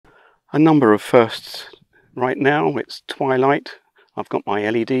A number of firsts right now. It's twilight. I've got my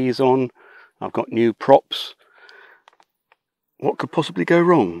LEDs on. I've got new props. What could possibly go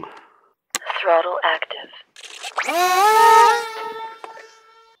wrong? Throttle active.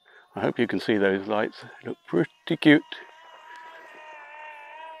 I hope you can see those lights. They look pretty cute.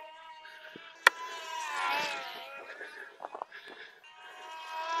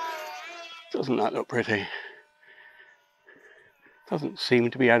 Doesn't that look pretty? Doesn't seem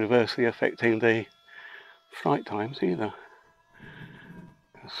to be adversely affecting the flight times either.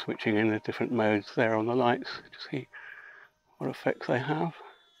 Switching in the different modes there on the lights to see what effects they have.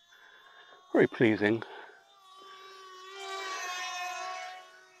 Very pleasing.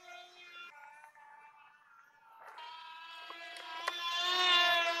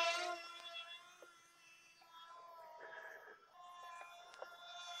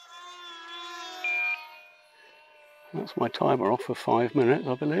 That's my timer off for 5 minutes,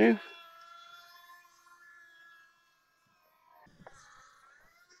 I believe.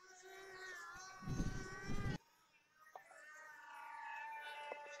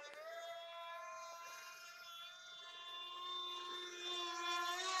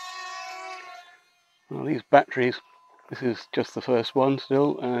 Well, these batteries, this is just the first one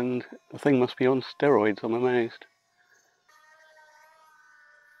still, and the thing must be on steroids, I'm amazed.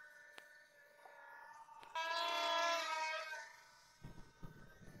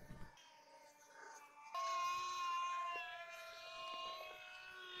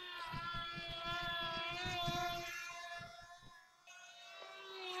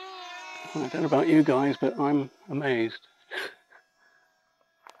 I don't know about you guys, but I'm amazed.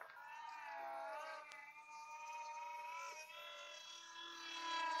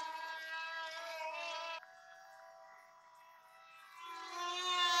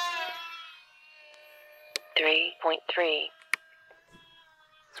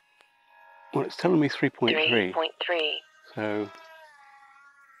 Well, it's telling me 3.3. So,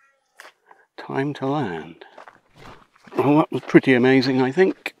 time to land. Well, that was pretty amazing, I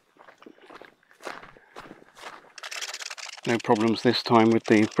think. No problems this time with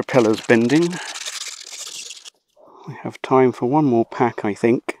the propellers bending. We have time for one more pack, I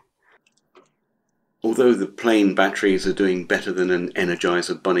think. Although the plain batteries are doing better than an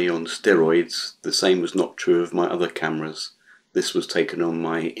Energizer Bunny on steroids, the same was not true of my other cameras. This was taken on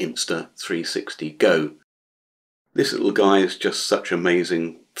my Insta360 Go. This little guy is just such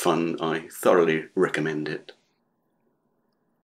amazing fun, I thoroughly recommend it.